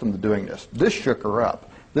accustomed to doing this. This shook her up.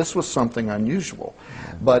 This was something unusual.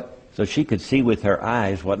 But So she could see with her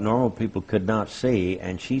eyes what normal people could not see,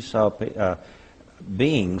 and she saw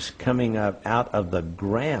beings coming up out of the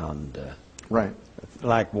ground. Right.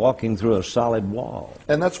 Like walking through a solid wall.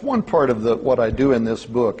 And that's one part of what I do in this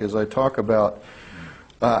book, is I talk about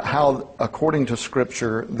how, according to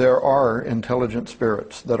Scripture, there are intelligent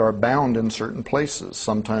spirits that are bound in certain places,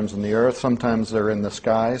 sometimes in the earth, sometimes they're in the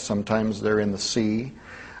sky, sometimes they're in the sea,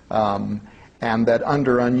 and that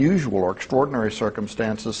under unusual or extraordinary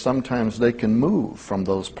circumstances, sometimes they can move from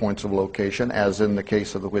those points of location, as in the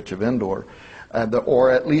case of the Witch of Endor,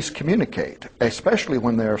 or at least communicate, especially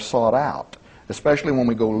when they are sought out, especially when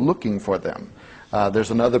we go looking for them.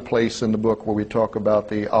 There's another place in the book where we talk about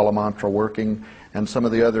the Alamantra working and some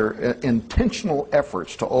of the other intentional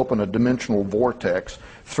efforts to open a dimensional vortex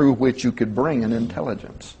through which you could bring an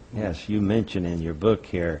intelligence. Yes, you mention in your book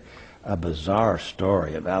here a bizarre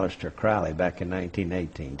story of Aleister Crowley back in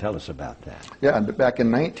 1918. Tell us about that. Yeah, and back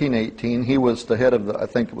in 1918, he was the head of I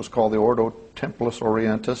think it was called the Ordo Templis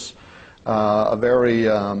Orientis, a very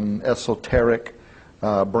esoteric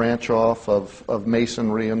branch off of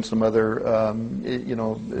Masonry and some other,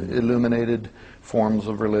 illuminated forms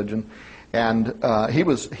of religion. And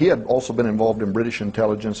he had also been involved in British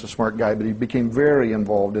intelligence, a smart guy, but he became very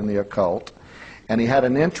involved in the occult. And he had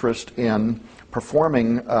an interest in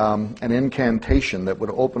performing an incantation that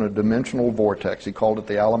would open a dimensional vortex. He called it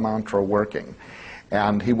the Alamantra working.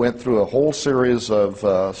 And he went through a whole series of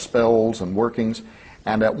spells and workings.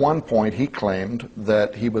 And at one point he claimed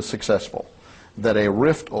that he was successful, that a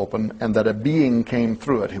rift opened and that a being came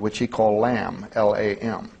through it, which he called Lam,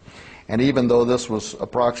 L-A-M. And even though this was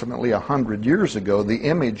approximately 100 years ago, the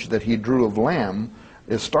image that he drew of Lam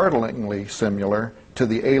is startlingly similar to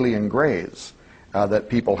the alien grays that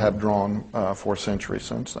people have drawn for centuries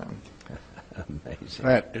since then. Amazing.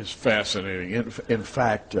 That is fascinating. In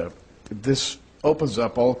fact, this opens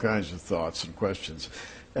up all kinds of thoughts and questions.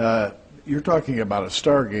 You're talking about a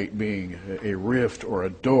stargate being a rift or a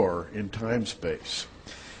door in time-space.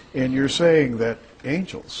 And you're saying that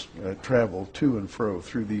angels travel to and fro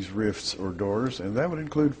through these rifts or doors, and that would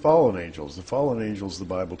include fallen angels, the fallen angels the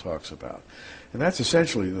Bible talks about. And that's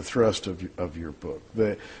essentially the thrust of your book.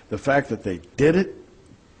 The fact that they did it,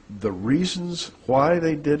 the reasons why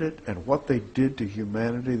they did it, and what they did to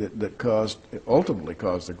humanity that ultimately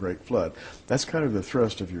caused the Great Flood. That's kind of the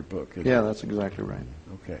thrust of your book, isn't it? Yeah, that's exactly right.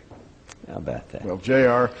 Okay. How about that? Well,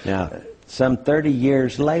 J.R. Now, some 30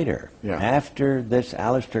 years later, Yeah. after this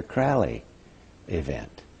Aleister Crowley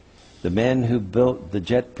event, the men who built the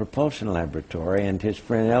Jet Propulsion Laboratory and his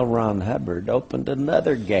friend L. Ron Hubbard opened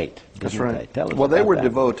another gate. That's didn't right. They? Tell us Well, they about were that.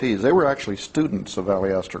 devotees. They were actually students of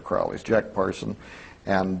Aleister Crowley's, Jack Parson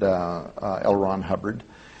and L. Ron Hubbard,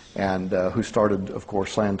 and who started, of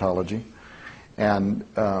course, Scientology. And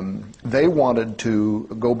they wanted to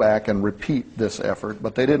go back and repeat this effort,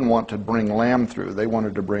 but they didn't want to bring Lam through. They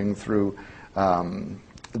wanted to bring through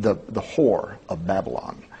the whore of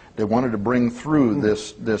Babylon. They wanted to bring through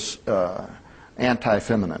this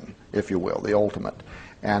anti-feminine, if you will, the ultimate,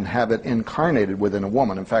 and have it incarnated within a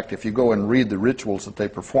woman. In fact, if you go and read the rituals that they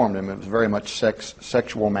performed, it was very much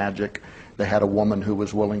sexual magic. They had a woman who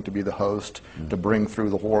was willing to be the host to bring through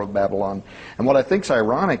the whore of Babylon. And what I think is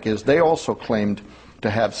ironic is they also claimed to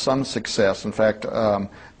have some success. In fact,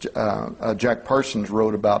 Jack Parsons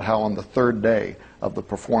wrote about how on the third day of the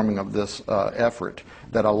performing of this effort,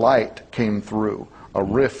 that a light came through, a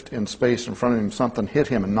rift in space in front of him, something hit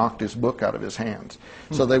him and knocked his book out of his hands.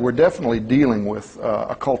 So they were definitely dealing with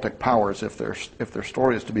occultic powers, if their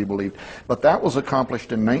story is to be believed. But that was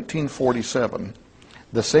accomplished in 1947,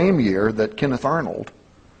 the same year that Kenneth Arnold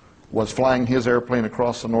was flying his airplane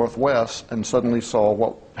across the Northwest and suddenly saw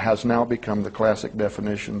what has now become the classic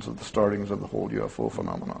definitions of the startings of the whole UFO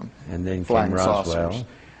phenomenon. And then Flying came Roswell. saucers.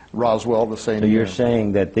 Roswell the same So year. you're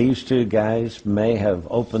saying that these two guys may have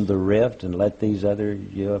opened the rift and let these other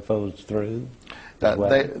UFOs through?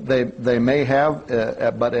 They may have,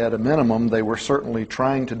 but at a minimum, they were certainly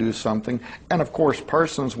trying to do something. And of course,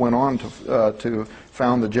 Parsons went on to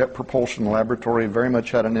found the Jet Propulsion Laboratory, very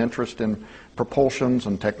much had an interest in propulsions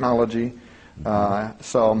and technology. And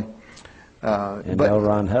L.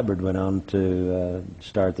 Ron Hubbard went on to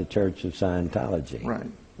start the Church of Scientology. Right.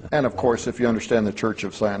 And of course, if you understand the Church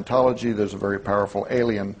of Scientology, there's a very powerful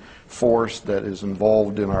alien force that is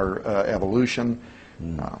involved in our evolution.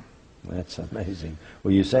 That's amazing.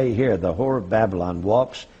 Well, you say here, the whore of Babylon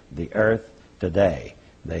walks the earth today.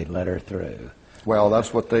 They let her through. Well,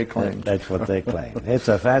 that's what they claim. That's what they claim. It's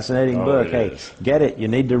a fascinating book. It Hey, is. get it. You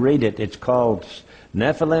need to read it. It's called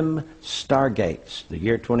Nephilim Stargates, the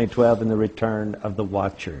year 2012 and the Return of the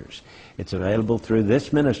Watchers. It's available through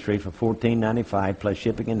this ministry for $14.95 plus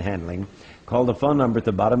shipping and handling. Call the phone number at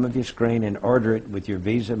the bottom of your screen and order it with your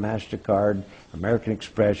Visa, MasterCard, American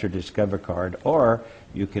Express, or Discover card, or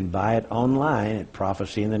you can buy it online at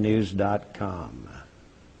prophecyinthenews.com.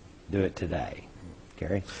 Do it today.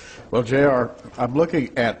 Gary? Well, JR, I'm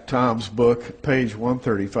looking at Tom's book, page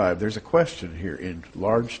 135. There's a question here in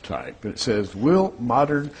large type. It says, will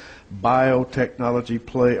modern biotechnology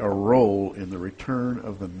play a role in the return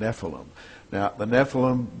of the Nephilim? Now, the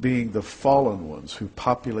Nephilim being the fallen ones who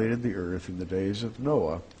populated the earth in the days of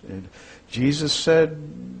Noah. And Jesus said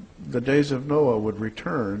the days of Noah would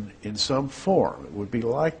return in some form. It would be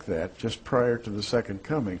like that just prior to the second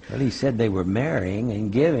coming. Well, he said they were marrying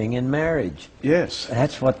and giving in marriage. Yes.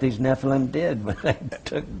 That's what these Nephilim did when they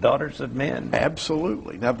took daughters of men.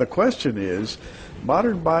 Absolutely. Now, the question is,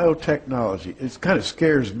 modern biotechnology, it kind of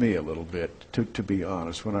scares me a little bit, to be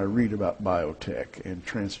honest, when I read about biotech and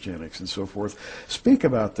transgenics and so forth. Speak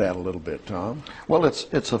about that a little bit, Tom. Well,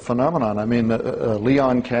 it's a phenomenon. I mean,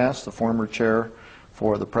 Leon Cass, the former chair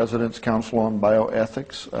for the President's Council on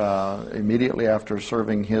Bioethics, immediately after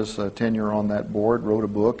serving his tenure on that board, wrote a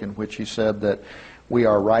book in which he said that we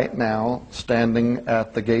are right now standing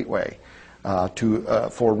at the gateway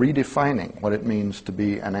for redefining what it means to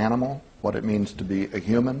be an animal, what it means to be a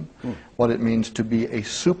human, what it means to be a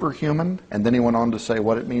superhuman, and then he went on to say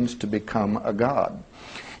what it means to become a god.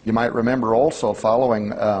 You might remember also, following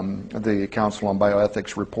the Council on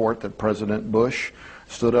Bioethics report, that President Bush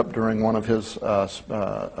stood up during one of his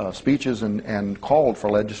speeches and called for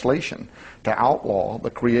legislation to outlaw the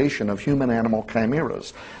creation of human-animal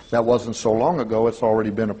chimeras. That wasn't so long ago. It's already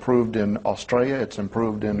been approved in Australia. It's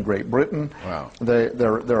approved in Great Britain. Wow.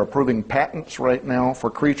 They're approving patents right now for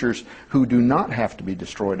creatures who do not have to be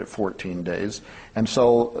destroyed at 14 days. And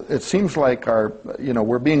so it seems like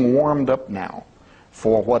we're being warmed up now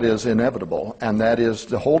for what is inevitable, and that is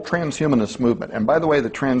the whole transhumanist movement. And by the way, the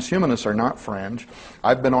transhumanists are not fringe.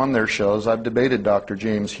 I've been on their shows. I've debated Dr.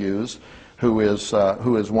 James Hughes, who is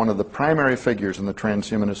one of the primary figures in the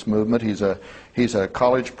transhumanist movement. He's a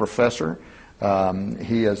college professor.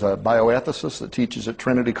 He is a bioethicist that teaches at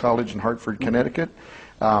Trinity College in Hartford, Connecticut.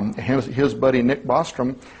 His buddy Nick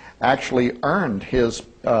Bostrom actually earned his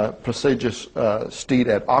prestigious seat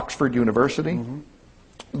at Oxford University.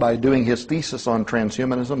 By doing his thesis on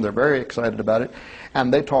transhumanism. They're very excited about it,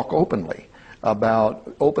 and they talk openly about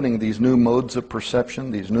opening these new modes of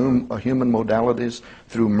perception, these new human modalities,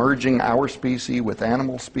 through merging our species with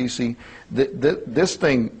animal species. This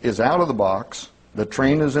thing is out of the box. The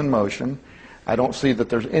train is in motion. I don't see that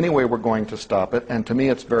there's any way we're going to stop it, and to me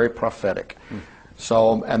it's very prophetic.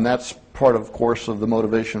 So, and that's part, of course, of the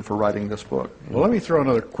motivation for writing this book. Well, let me throw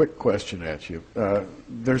another quick question at you.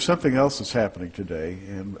 There's something else that's happening today,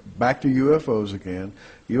 and back to UFOs again,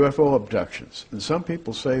 UFO abductions. And some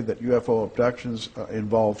people say that UFO abductions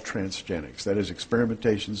involve transgenics, that is,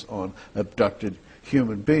 experimentations on abducted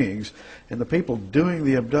human beings, and the people doing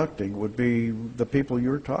the abducting would be the people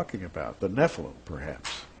you're talking about, the Nephilim,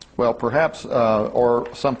 perhaps. Well, perhaps, or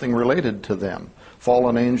something related to them.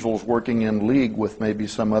 Fallen angels working in league with maybe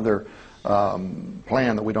some other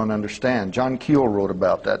plan that we don't understand. John Keel wrote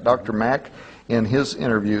about that. Dr. Mack, in his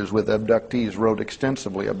interviews with abductees, wrote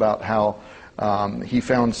extensively about how he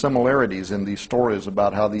found similarities in these stories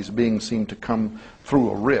about how these beings seem to come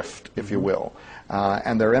through a rift, if you will.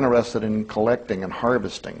 And they're interested in collecting and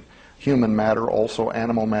harvesting human matter, also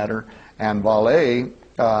animal matter. And Vallée,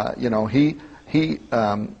 he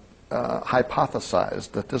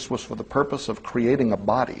hypothesized that this was for the purpose of creating a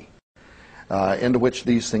body into which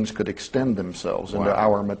these things could extend themselves into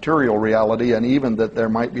our material reality, and even that there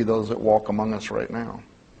might be those that walk among us right now,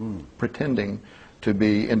 pretending to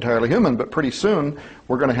be entirely human. But pretty soon,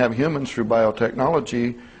 we're going to have humans through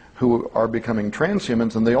biotechnology who are becoming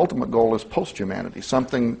transhumans, and the ultimate goal is post-humanity,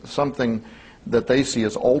 something that they see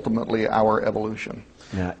as ultimately our evolution.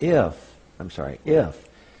 Now, if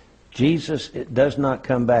Jesus does not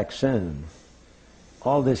come back soon,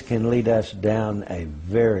 all this can lead us down a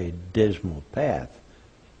very dismal path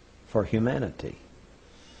for humanity.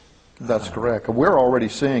 That's correct. We're already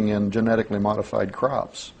seeing in genetically modified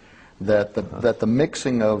crops that the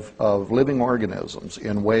mixing of living organisms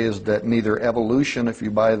in ways that neither evolution, if you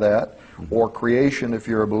buy that, or creation, if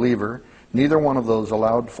you're a believer, neither one of those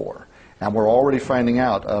allowed for. And we're already finding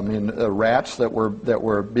out. I mean, rats that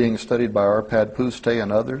were being studied by Arpad Puste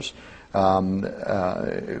and others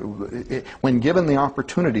When given the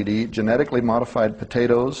opportunity to eat genetically modified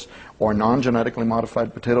potatoes or non-genetically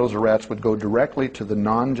modified potatoes, the rats would go directly to the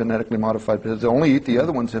non-genetically modified potatoes. They only eat the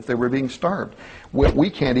other ones if they were being starved. We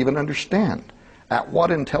can't even understand at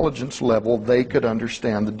what intelligence level they could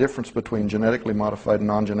understand the difference between genetically modified and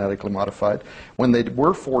non-genetically modified. When they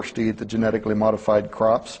were forced to eat the genetically modified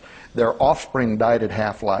crops, their offspring died at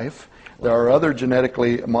half-life. There are other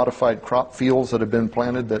genetically modified crop fields that have been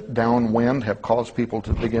planted that downwind have caused people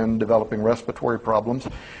to begin developing respiratory problems.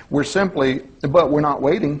 But we're not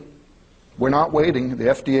waiting. We're not waiting. The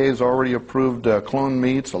FDA has already approved clone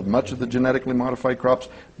meats, much of the genetically modified crops.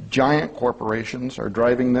 Giant corporations are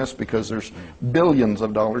driving this because there's billions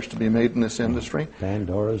of dollars to be made in this industry.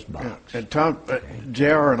 Pandora's box. And Tom,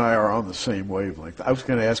 JR and I are on the same wavelength. I was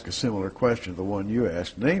going to ask a similar question, the one you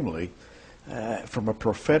asked, namely, from a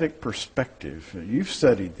prophetic perspective, you've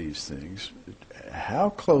studied these things. How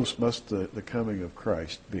close must the coming of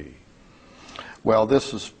Christ be? Well,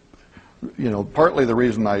 this is, partly the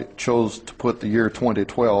reason I chose to put the year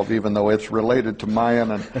 2012, even though it's related to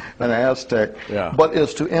Mayan and Aztec, Yeah. but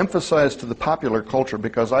is to emphasize to the popular culture,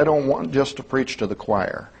 because I don't want just to preach to the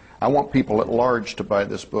choir. I want people at large to buy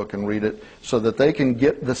this book and read it so that they can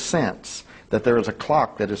get the sense that there is a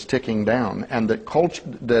clock that is ticking down, and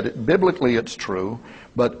that biblically it's true,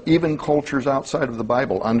 but even cultures outside of the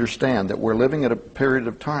Bible understand that we're living at a period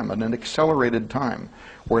of time, an accelerated time,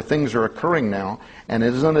 where things are occurring now. And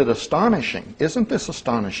isn't it astonishing, isn't this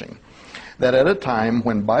astonishing, that at a time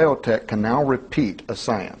when biotech can now repeat a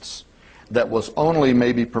science that was only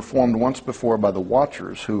maybe performed once before by the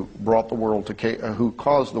Watchers who brought the world who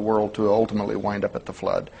caused the world to ultimately wind up at the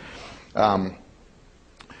flood,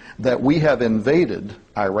 that we have invaded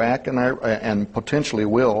Iraq and potentially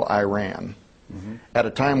will Iran. At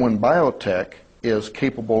a time when biotech is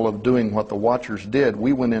capable of doing what the Watchers did.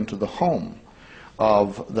 We went into the home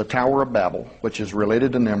of the Tower of Babel, which is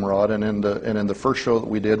related to Nimrod, and in the first show that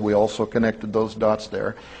we did, we also connected those dots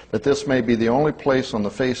there, that this may be the only place on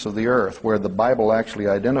the face of the earth where the Bible actually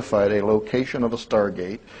identified a location of a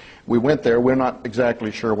stargate. We went there. We're not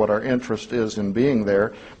exactly sure what our interest is in being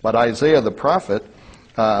there, but Isaiah the prophet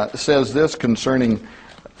says this concerning,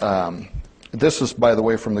 this is, by the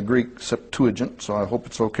way, from the Greek Septuagint, so I hope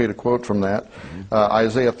it's okay to quote from that.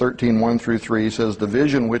 Isaiah 13:1-3 says, "The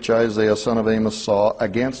vision which Isaiah son of Amos saw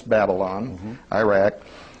against Babylon, Iraq,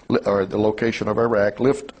 or the location of Iraq,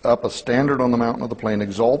 lift up a standard on the mountain of the plain,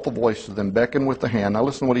 exalt the voice to them, beckon with the hand." Now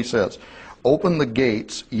listen to what he says. "Open the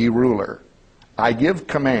gates, ye ruler. I give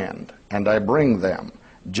command, and I bring them.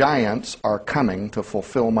 Giants are coming to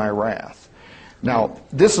fulfill my wrath." Now,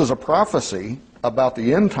 this is a prophecy about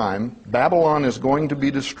the end time. Babylon is going to be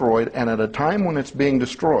destroyed, and at a time when it's being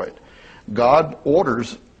destroyed, God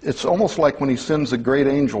orders, it's almost like when he sends the great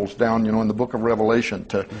angels down, in the book of Revelation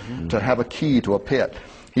to have a key to a pit.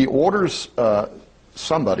 He orders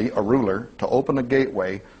somebody, a ruler, to open a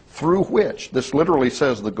gateway through which, this literally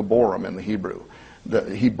says the Geborim in the Hebrew,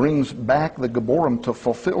 he brings back the Geborim to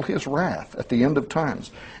fulfill his wrath at the end of times.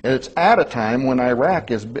 And it's at a time when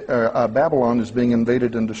Babylon is being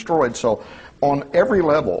invaded and destroyed. So on every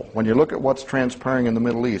level, when you look at what's transpiring in the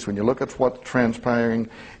Middle East, when you look at what's transpiring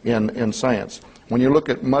in science, when you look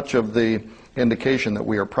at much of the indication that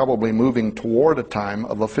we are probably moving toward a time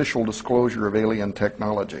of official disclosure of alien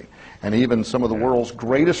technology. And even some of the world's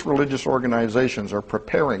greatest religious organizations are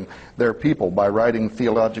preparing their people by writing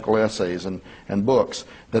theological essays and books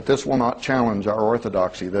that this will not challenge our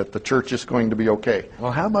orthodoxy, that the church is going to be okay.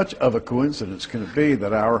 Well, how much of a coincidence can it be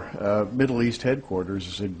that our Middle East headquarters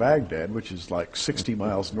is in Baghdad, which is like 60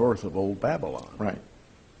 miles north of old Babylon? Right.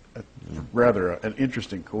 Rather an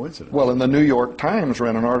interesting coincidence. Well, and the New York Times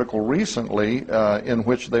ran an article recently in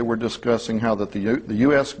which they were discussing how that the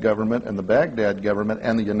U.S. government and the Baghdad government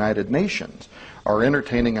and the United Nations are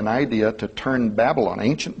entertaining an idea to turn Babylon,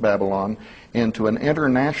 ancient Babylon, into an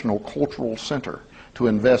international cultural center, to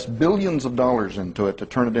invest billions of dollars into it, to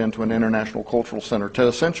turn it into an international cultural center, to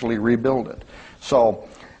essentially rebuild it. So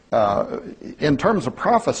in terms of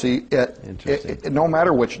prophecy, no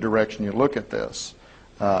matter which direction you look at this,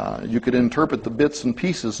 you could interpret the bits and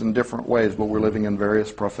pieces in different ways, but we're living in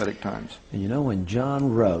various prophetic times. And when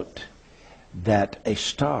John wrote that a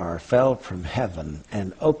star fell from heaven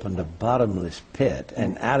and opened a bottomless pit,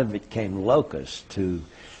 and out of it came locusts to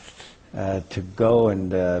go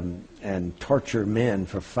and torture men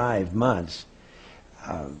for 5 months,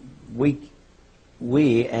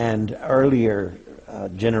 we and earlier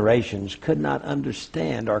generations could not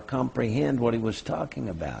understand or comprehend what he was talking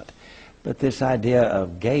about. But this idea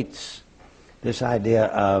of gates, this idea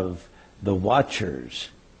of the Watchers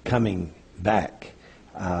coming back,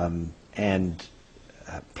 and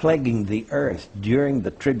plaguing the earth during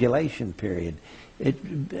the tribulation period.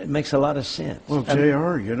 It makes a lot of sense. Well,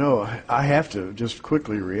 JR, you know, I have to just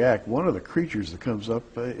quickly react. One of the creatures that comes up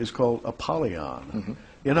is called Apollyon. Mm-hmm.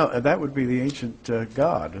 You know, and that would be the ancient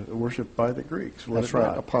god worshipped by the Greeks. That's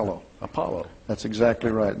right, Apollo. Apollo. That's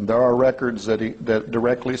exactly right. And there are records that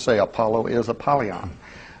directly say Apollo is Apollyon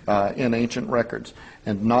in ancient records,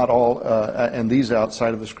 and not all, and these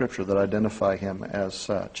outside of the Scripture that identify him as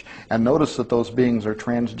such. And notice that those beings are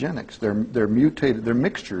transgenics. They're mutated. They're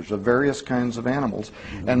mixtures of various kinds of animals.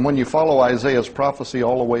 Mm-hmm. And when you follow Isaiah's prophecy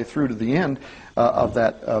all the way through to the end of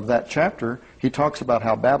that chapter, he talks about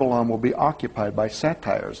how Babylon will be occupied by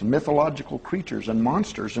satyrs and mythological creatures and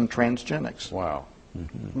monsters and transgenics. Wow.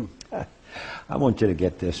 Mm-hmm. I want you to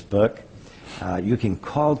get this book. You can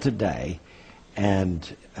call today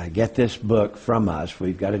and get this book from us.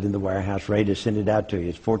 We've got it in the warehouse, ready to send it out to you.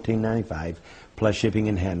 It's $14.95 plus shipping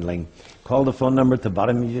and handling. Call the phone number at the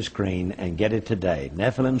bottom of your screen and get it today.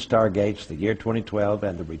 Nephilim Stargates, the year 2012,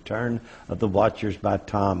 and the Return of the Watchers by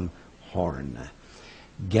Tom Horn.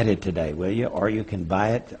 Get it today, will you? Or you can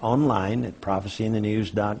buy it online at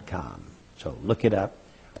prophecyinthenews.com. So look it up,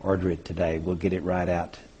 order it today. We'll get it right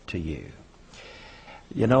out to you.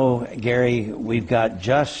 You know, Gary, we've got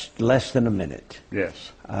just less than a minute.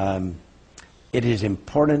 Yes. It is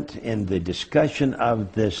important in the discussion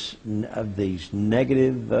of these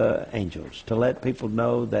negative angels to let people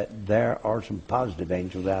know that there are some positive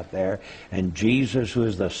angels out there, and Jesus, who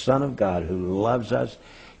is the Son of God, who loves us.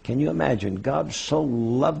 Can you imagine? God so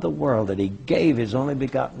loved the world that he gave his only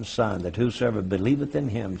begotten Son, that whosoever believeth in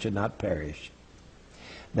him should not perish.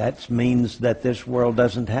 That means that this world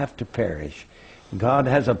doesn't have to perish. God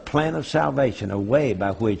has a plan of salvation, a way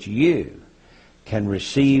by which you can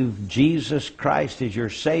receive Jesus Christ as your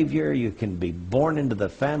Savior. You can be born into the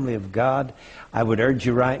family of God. I would urge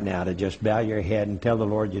you right now to just bow your head and tell the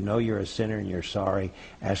Lord you know you're a sinner and you're sorry.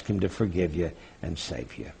 Ask him to forgive you and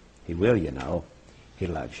save you. He will, you know. He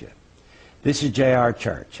loves you. This is J.R.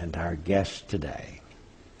 Church and our guest today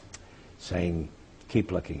saying,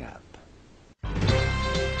 keep looking up.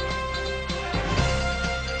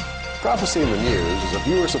 Prophecy in the News is a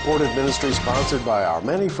viewer-supported ministry sponsored by our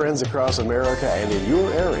many friends across America and in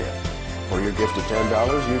your area. For your gift of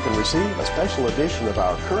 $10, you can receive a special edition of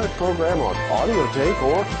our current program on audio tape,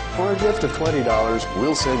 or for a gift of $20,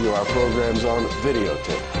 we'll send you our programs on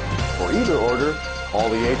videotape. For either order, call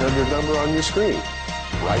the 800 number on your screen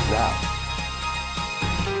right now.